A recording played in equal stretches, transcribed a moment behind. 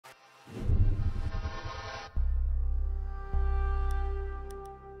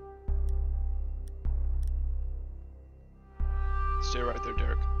Stay right there,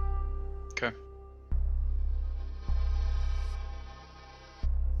 Derek. Okay.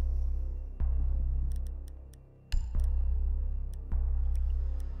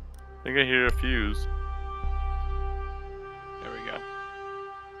 I think I hear a fuse. There we go.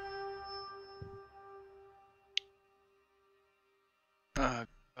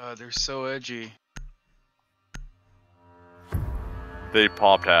 They're so edgy. They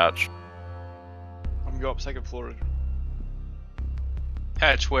popped hatch. I'm gonna go up second floor.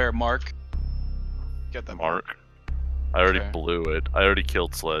 Hatch where, Mark? Get that Mark. I already Okay. blew it. I already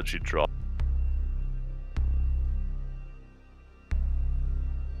killed Sledge. He dropped.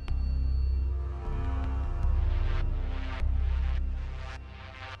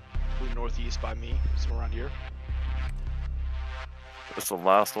 Northeast by me, somewhere around here. That's the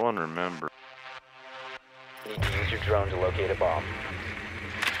last one, remember. Need to use your drone to locate a bomb.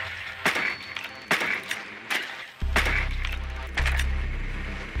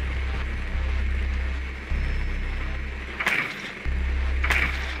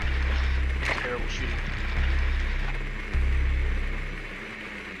 Terrible shooting.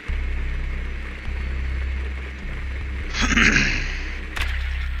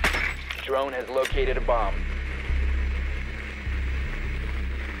 Drone has located a bomb.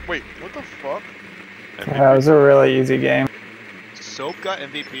 Wait, what the fuck? That was a really easy game. Soap got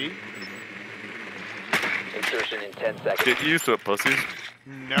MVP? Insertion in 10 seconds. Get used to it, pussies.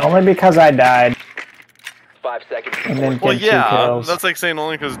 No. Only because I died. 5 seconds. And then Well, get 2 yeah, kills. that's like saying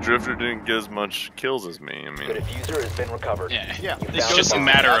only because Drifter didn't get as much kills as me. I The mean, diffuser has been recovered. Yeah. Yeah, You It's found just a bomb.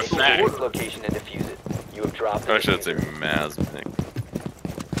 matter of Take fact. its location and defuse it. You have dropped the I should say diffuser. Mazmic.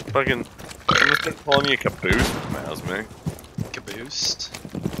 Fucking, I'm gonna start calling you Caboose, Mazmic. Caboosed.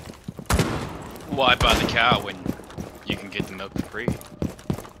 Why buy the cow when you can get the milk for free?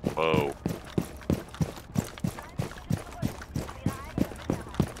 Whoa.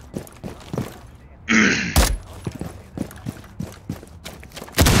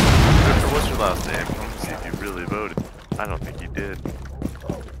 Drifter, what's your last name? I want to see if you really voted. I don't think you did.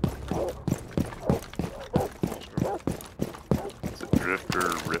 Is it Drifter,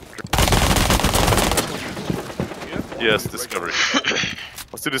 Rifter? Yes, Discovery.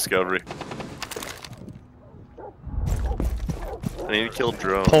 Let's do Discovery. I need to kill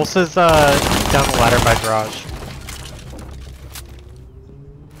drone. Pulse is down the ladder by garage.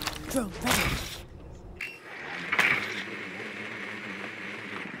 Drone ready.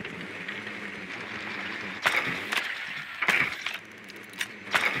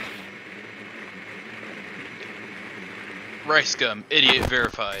 Rice gum, idiot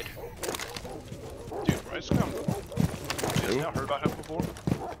verified. Dude, Rice Gum. You not heard about him before?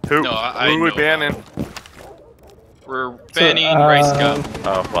 Who? No, I Who are we know banning? We're banning rice gum.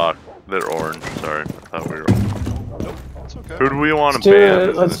 Oh fuck, they're orange. Sorry, I thought we were. Nope, it's okay. Who do we want Let's to ban?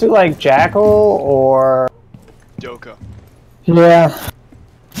 do, let's do like Jackal or... Doka. Yeah.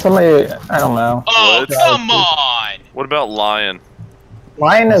 Somebody, I don't know. Oh, Let's- come on! What about Lion?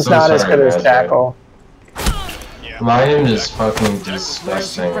 Lion is So not as sorry good as about that. Jackal. Yeah. Lion is Jack- fucking Where's the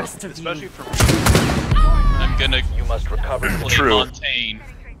disgusting. rest of Especially you? for I'm gonna You must recover the play True. Montaigne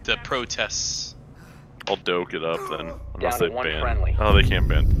the protests. I'll doke it up then. Unless Down they to one ban. friendly. Oh, they can't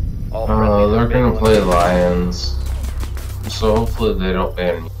ban. All Oh, friendlies they're have been gonna play eliminated. Lions. So hopefully they don't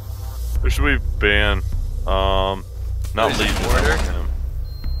ban me. Who should we ban? Not Is it Legion. Border? him.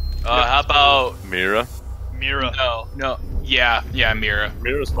 How about Mira. Mira. no? Yeah, Mira.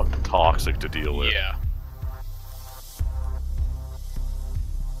 Mira's fucking toxic to deal with. Yeah.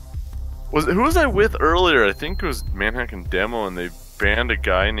 Who was I with earlier? I think it was Manhack and Demo, and they banned a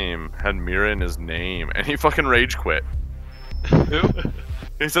guy named had Mira in his name, and he fucking rage quit. Who?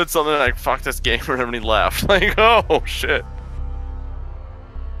 He said something like "fuck this game" or whatever, and he left. Like, oh shit.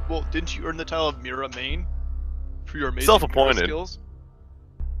 Well, didn't you earn the title of Mira Main for your amazing Self-appointed. Mira skills?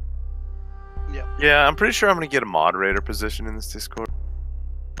 Yeah. Yeah, I'm pretty sure I'm gonna get a moderator position in this Discord.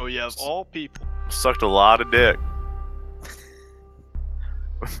 Oh yeah, of all people. Sucked a lot of dick.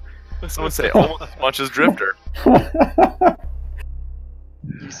 Someone say almost as much as Drifter.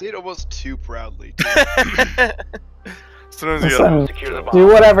 You say it almost too proudly. Too. Sometimes you gotta, Listen, Secure the bomb. do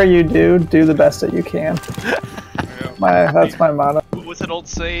whatever you do the best that you can. That's my motto. What's that old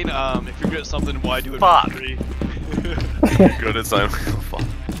saying? If you're good at something, why do it Fuck. for free? good at sign.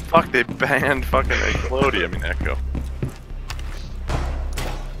 Fuck, they banned fucking Eclodi. I mean Echo.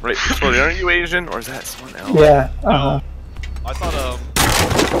 Right, Eclodi, aren't you Asian or is that someone else? Yeah. Uh-huh. I thought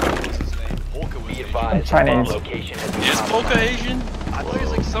what was his name? Polka was Be Asian. advised, Chinese. bomb location has been Is Polka compromised. Asian? I thought he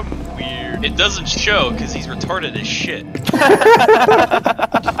was like something weird. It doesn't show because he's retarded as shit.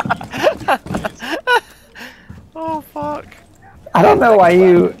 Oh fuck. I I don't know why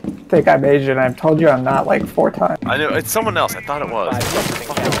you think I'm Asian. I've told you I'm not like 4 times. I know, it's someone else. I thought it was. 5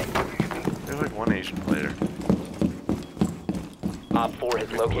 seconds and counting. There's like one Asian player. Op 4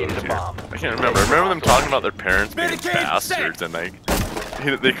 has located a bomb. I can't remember. I remember them talking about their parents being bastards and like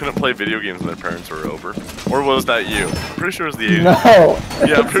they couldn't play video games when their parents were over. Or was that you? I'm pretty sure it was the Asian. No.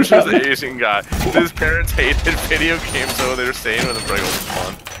 Yeah, I'm pretty sure it was the Asian guy. His parents hated video games, so they were staying with him for like a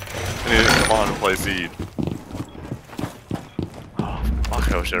month. And he didn't come on and play Seed. Oh,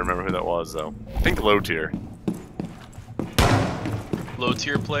 fuck, I wish I remember who that was though. I think low tier. Low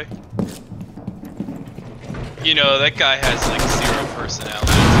tier play. You know, that guy has like 0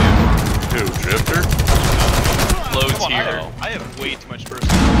 personality Who, Drifter? too. Low Come on, tier. I have way too much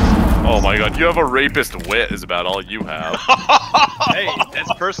personality. Oh my god, you have a rapist wit is about all you have. Hey,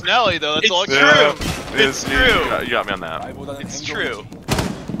 that's personality though. That's all. It's Yeah, true. it's true. You got me on that. It's true.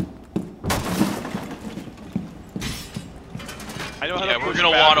 I know how Yeah, to we're push gonna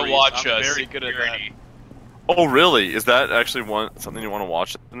want to batteries. watch I'm us. very good at that. Oh really? Is that actually something you want to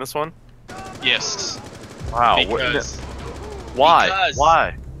watch in this one? Yes. Wow. Because. Why? because-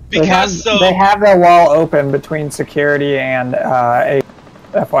 Why? Because so. They have their wall open between security and a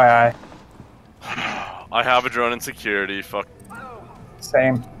FYI. I have a drone in security. Fuck.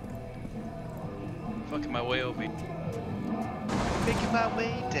 Same. Fucking my way over. Making my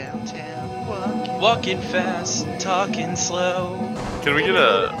way downtown, Walking fast, talking slow. Can we get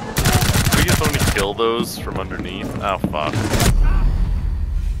someone to kill those from underneath? Oh fuck.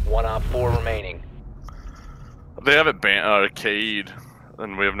 1 Op 4 remaining. They have it caged,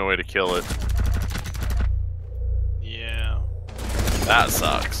 and we have no way to kill it. Yeah. That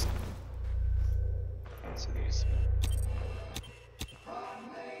sucks. So these.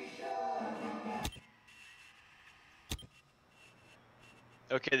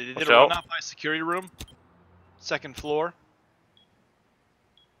 Okay, they did Watch a run out. out by security room. 2nd floor.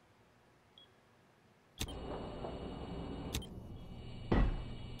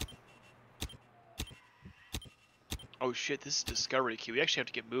 Oh shit, this is Discovery Key. We actually have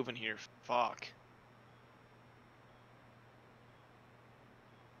to get moving here. Fuck.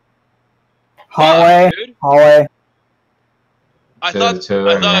 Hallway. Dude. Hallway. I Two- thought two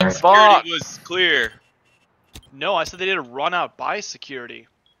in there. security was clear. No, I said they did a run out by security.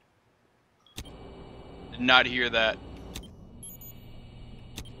 Did not hear that.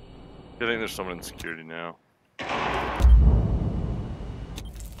 I think there's someone in security now.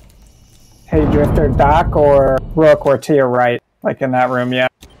 Hey, Drifter, Doc or Rook or to your right, like in that room, yeah.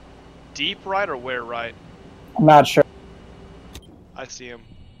 Deep right or where right? I'm not sure. I see him.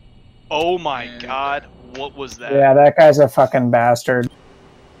 Oh my And- god, what was that? Yeah, that guy's a fucking bastard.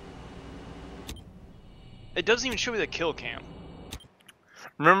 It doesn't even show me the kill cam.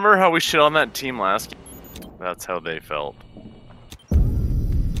 Remember how we shit on that team last game? That's how they felt.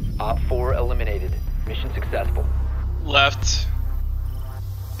 Op 4 eliminated. Mission successful. Left.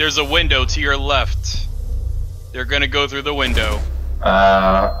 There's a window to your left. They're gonna go through the window.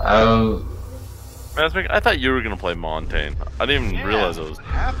 Masmic, I thought you were gonna play Montaigne. I didn't even Yeah, realize it was. what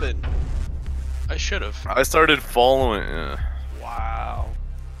happened? I should have. I started following. Wow.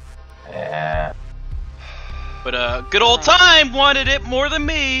 Yeah. But good old time wanted it more than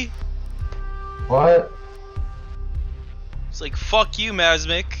me. What? It's like fuck you,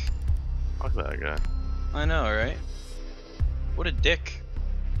 Masmic. Fuck that guy. I know, right? What a dick.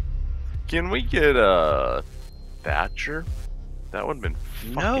 Can we get Thatcher? That would have been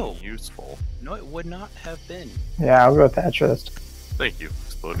fucking No. useful. No, it would not have been. Yeah, I'll go with Thatcher this time. Thank you,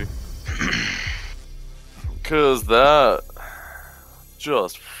 Exploding. Cause that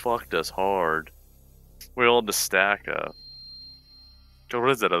just fucked us hard. We all had to stack up. God,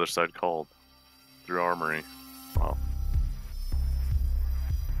 what is that other side called? Through Armory. Wow.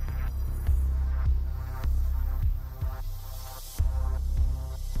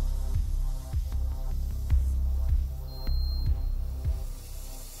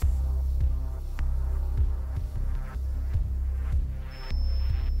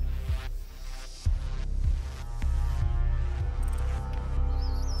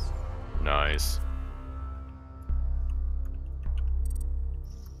 Nice.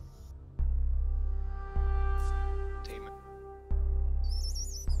 Damn it.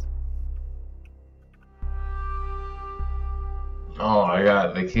 Oh my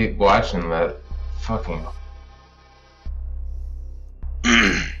god, they keep watching that fucking.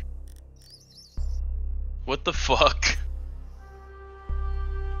 What the fuck?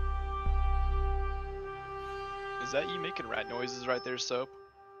 Is that you making rat noises right there, Soap?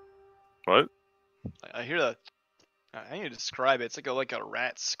 What? I hear that. I need to describe it. It's like a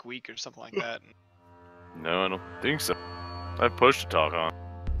rat squeak or something like that. No, I don't think so. I have push to talk on.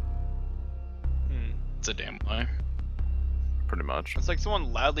 It's a damn lie. Pretty much. It's like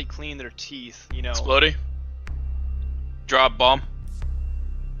someone loudly cleaning their teeth, you know. Explodey. Drop bomb.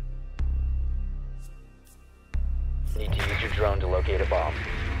 Need to use your drone to locate a bomb.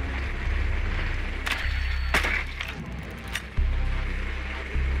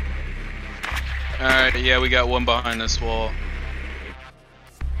 Alright, yeah, we got one behind this wall.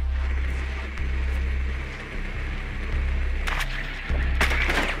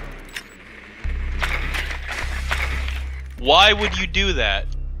 Why would you do that?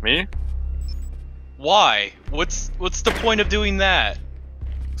 Me? Why? What's the point of doing that?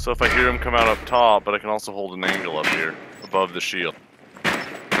 So if I hear him come out up top, but I can also hold an angle up here, above the shield.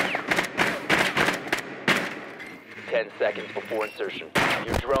 10 seconds before insertion.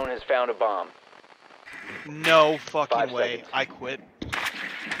 Your drone has found a bomb. No fucking 5 way. seconds. I quit.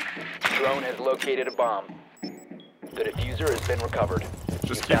 Drone has located a bomb. The diffuser has been recovered.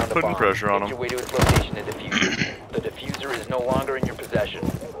 Just You keep found a putting bomb. pressure on Make him. your way to its location and defuse it. The diffuser is no longer in your possession.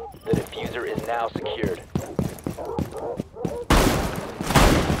 The diffuser is now secured.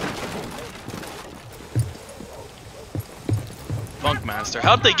 Funkmaster,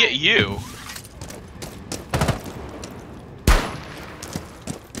 how'd they get you?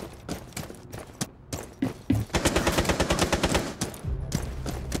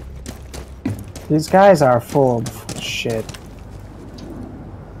 These guys are full of shit.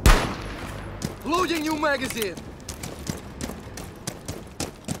 Loading new magazine.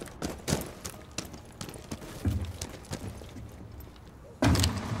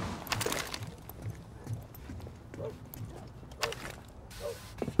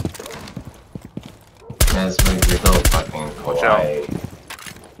 That's when you're so fucking quiet.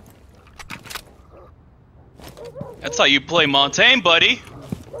 That's how you play Montaigne, buddy.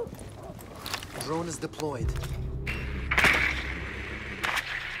 Drone is deployed.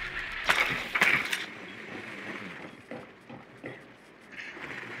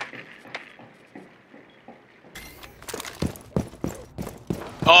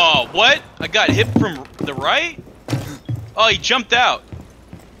 Oh, what? I got hit from the right? Oh, he jumped out.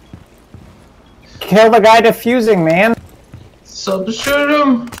 Kill the guy defusing, man. Subshoot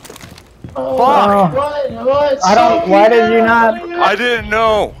him! Oh, Fuck. What? I don't. Why did you not? I didn't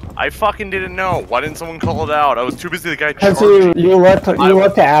know. I fucking didn't know. Why didn't someone call it out? I was too busy. The guy Because charged. you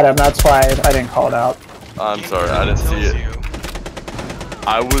looked at him. That's why I didn't call it out. I'm sorry, I didn't see it.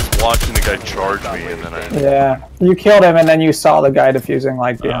 I was watching the guy charge me, and then I. Yeah, you killed him, and then you saw the guy defusing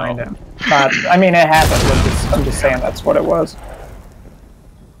like behind him. Not. I mean, it happened. I'm just saying that's what it was.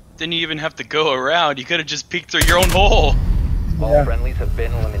 Didn't you even have to go around. You could have just peeked through your own hole. All Yeah. friendlies have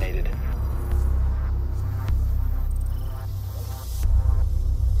been eliminated.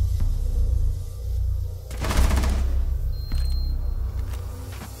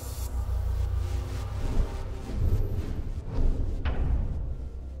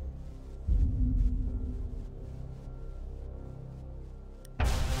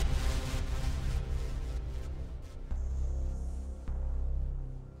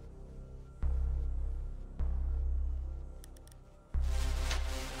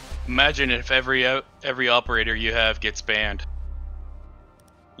 Imagine if every operator you have gets banned.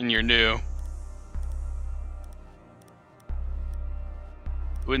 And you're new.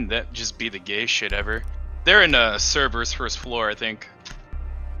 Wouldn't that just be the gay shit ever? They're in server's first floor, I think.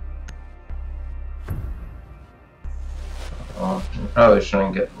 Well, you probably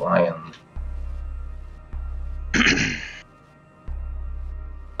shouldn't get lion.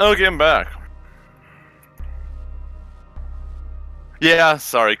 Okay, I'm back. Yeah,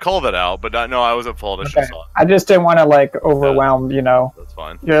 sorry, call that out, but no, I was at fault. I should have Okay. saw it. I just didn't want to like overwhelm. You know, That's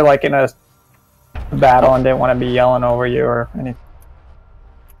fine. you're like in a battle and didn't want to be yelling over you or anything.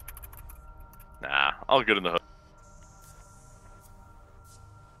 Nah, I'll get in the hood.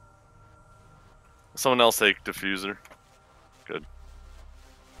 Someone else take diffuser. Good.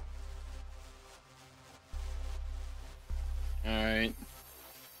 Alright.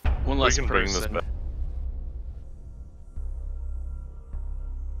 One We less can bring this person. back.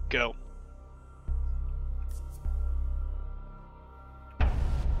 Go.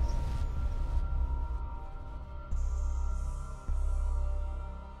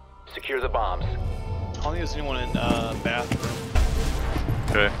 Secure the bombs. I don't think there's anyone in bathroom.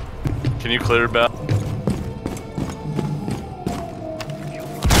 Okay. Can you clear back?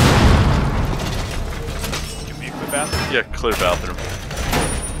 Give me a quick bathroom. Yeah, clear bathroom.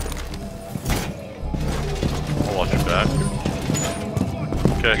 I'll watch your back.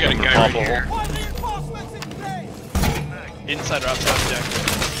 Okay, You got a I'm gonna guy pop right a here. hole. Inside or outside the deck.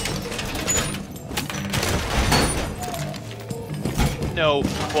 No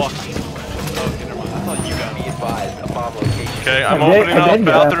fucking way. Okay, never mind. I thought you got Be me. advised, a bomb location. Okay, I'm I did- opening I up. did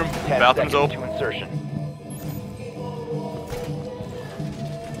get Bathroom. 10 Bathroom's seconds open. to insertion.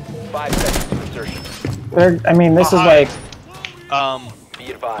 5 seconds to insertion. I mean, this is like.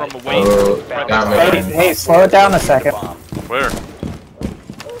 Be advised. From away. Oh, Right got there. me. Hey, slow it down a second. Where?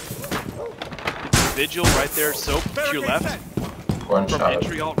 Vigil right there. Soap to your left. One From shot.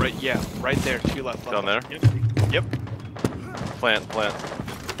 entry alt, right? Yeah, right there to your left. Down there? Yep. Yep. Plant.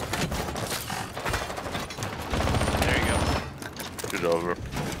 There you go. Good over.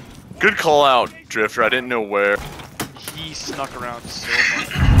 Good call out, Drifter. I didn't know where. He snuck around so much.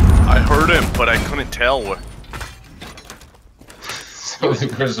 I heard him, but I couldn't tell where. So the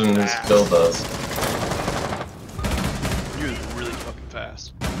person who's killed us. He was really fucking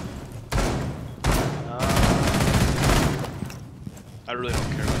fast. I really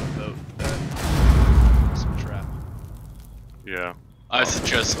don't care about a boat. That's some trap. Yeah. I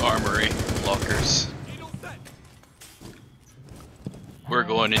suggest armory lockers. We're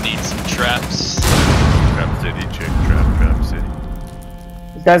going to need some traps. Trap City, chick. Trap City.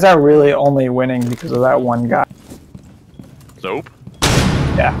 You guys are really only winning because of that one guy. Soap?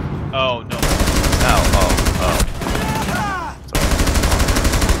 Yeah. Oh no.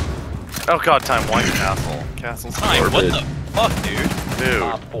 Oh god, time. White Castle. Castle's Time, what garbage. the fuck, dude? Dude,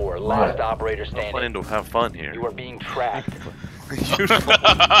 Op 4, last operator I'm planning standing. to have fun here. You are being tracked. We played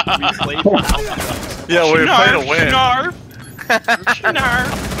Yeah, we're playing to win. Snarf!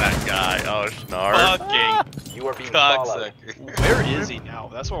 Snarf! That guy. Oh, Snarf. Fucking You are being followed. cocksucker. Where is he now?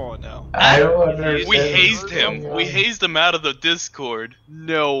 That's what I want to know. I don't understand. We hazed him. We hazed him out of the Discord.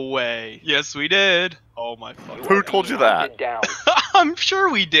 No way. Yes, we did. Oh my fucking. Who told you that? Hunted down. I'm sure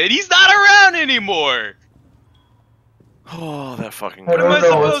we did. He's not around anymore. Oh, that fucking I am I don't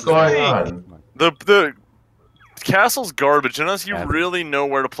know what's supposed to going think? on. The castle's garbage. Unless you really know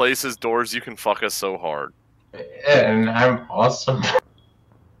where to place his doors, you can fuck us so hard. Yeah, and I'm awesome.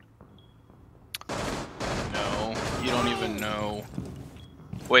 No, you don't even know.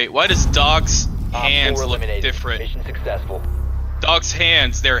 Wait, why does Dog's Op hands 4 look eliminated. different? Mission successful. Dog's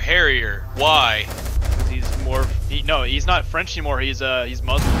hands, they're hairier. Why? He's more. No, he's not French anymore. He's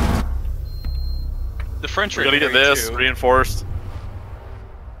Muslim. The French are We gotta get hairy this too. reinforced.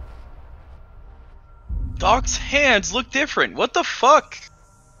 Dog's hands look different. What the fuck?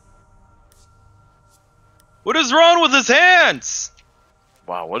 What is wrong with his hands?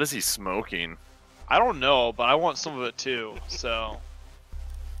 Wow, what is he smoking? I don't know, but I want some of it too. So.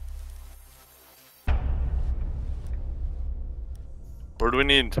 Where do we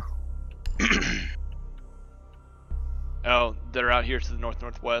need? Oh, they're out here to the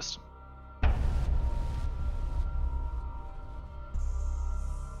northwest.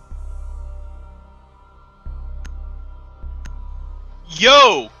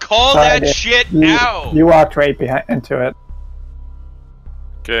 Yo, call Sorry, that dude. shit You, out. you walked right behind into it.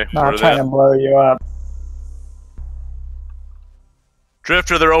 Okay, Not where are trying they to at? blow you up.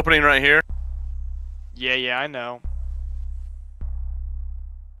 Drifter, they're opening right here. Yeah, I know.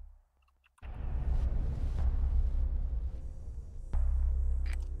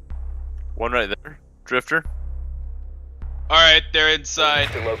 One right there. Drifter. All right, they're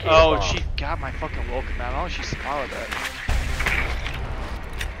inside. To locate a Oh, bomb. she got my fucking welcome mat. Oh, she swallowed that.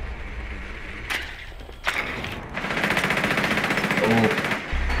 Oh,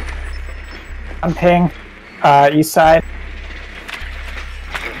 I'm ping. East side.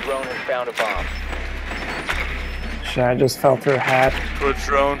 Your drone has found a bomb. Shit, I just fell through a hatch. Twitch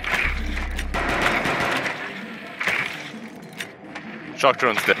drone. Shock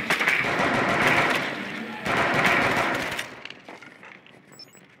drone's dead.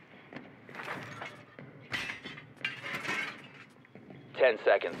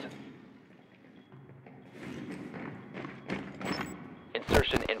 Seconds.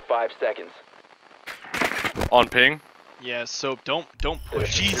 Insertion in 5 seconds. On ping. Yeah, so don't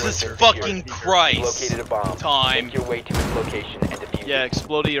push. Jesus Your fucking You Christ. located a bomb. Time. Make your way to its location and defuse Yeah, it.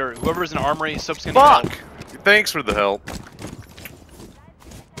 Explodey or whoever's in armory, Soap's gonna Fuck! help. Thanks for the help.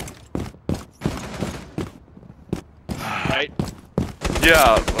 Right?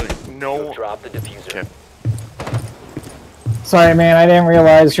 Yeah, like, no. Drop the diffuser. Okay. Sorry, man. I didn't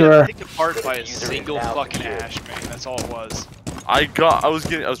realize you were. Taken apart by a User is single now fucking secured. ash, man. That's all it was. I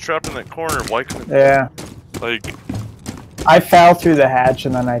was trapped in that corner. Why couldn't, Yeah. like, I fell through the hatch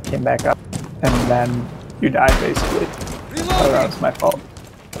and then I came back up, and then you died basically. So that was my fault.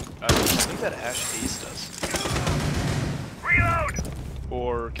 I think that ash aced us. Reload!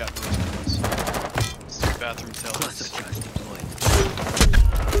 Or Captain Rose. Bathroom tells.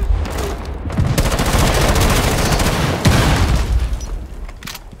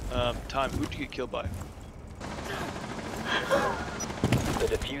 time. Who'd you get killed by? The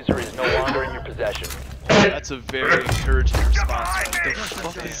diffuser is no longer in your possession. That's a very encouraging response. What the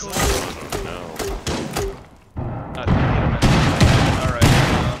fuck is that? No. Alright.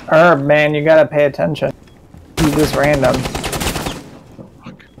 Herb, man, you gotta pay attention. He's just random.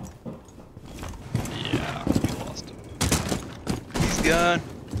 Yeah, we lost him. He's gone.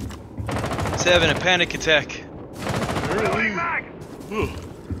 He's having a panic attack.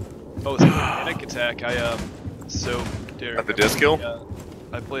 Oh, it's a panic attack. So, Derek. At the disc kill?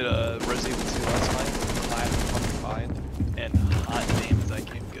 I played a Resident Evil 2 last night. Fucking fine. And hot damn, is that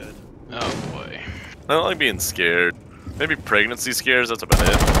game good. Oh boy. I don't like being scared. Maybe pregnancy scares, that's about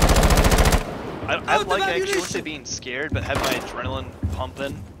it. I like actually wouldn't say being scared, but having my adrenaline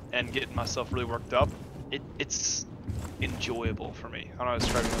pumping and getting myself really worked up. It's enjoyable for me. I don't know how to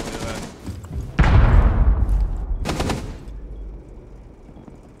describe it really that.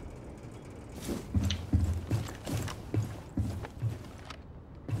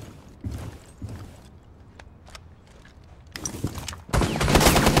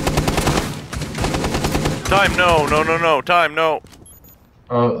 Time, no, time, no.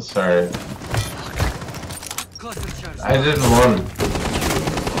 Oh, sorry. I did one.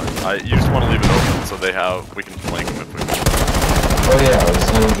 You just want to leave it open so we can flank them if we want. Oh yeah, I was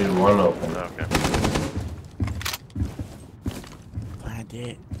gonna do one open. Okay. Planned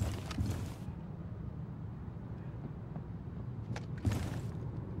it.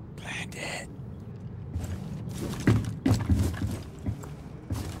 Planned it.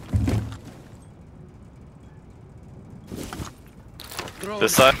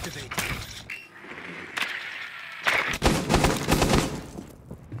 This side?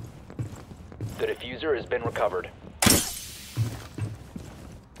 The diffuser has been recovered.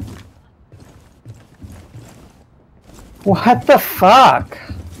 What the fuck?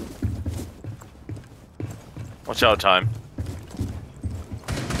 Watch out, time.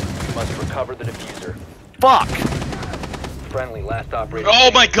 You must recover the diffuser. Fuck! Friendly, last operator.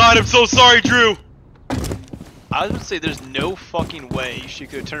 Oh my god, I'm so sorry, Drew! I would say there's no fucking way she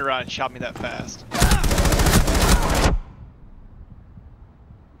could have turned around and shot me that fast.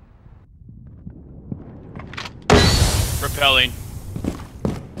 Repelling.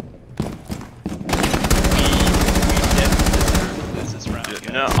 We definitely deserved this round, guys.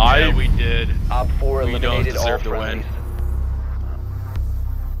 No, Yeah, we did. Op 4 We don't eliminated all deserve to win. friendlies.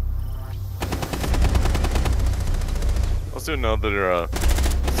 Let's do another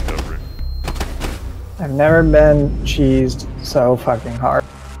discovery. I've never been cheesed so fucking hard.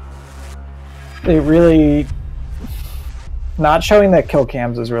 They really... Not showing the kill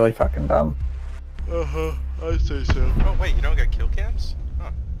cams is really fucking dumb. Uh-huh, I'd say so. Oh wait, you don't get kill cams? Huh.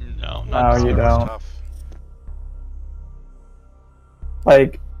 No, No, not you That's don't. tough.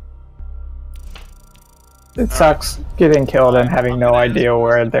 Like... It sucks getting killed and having no idea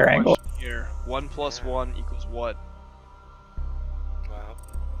where their angle. Here, 1 + 1 equals what? Wow.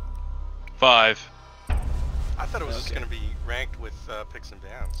 5. I thought it was just Okay. gonna be ranked with picks and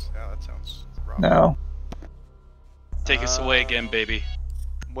bans. Yeah, that sounds rough. No. Take us away again, baby.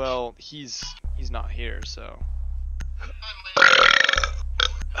 Well, he's not here, so.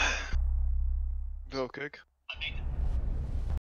 Go kick.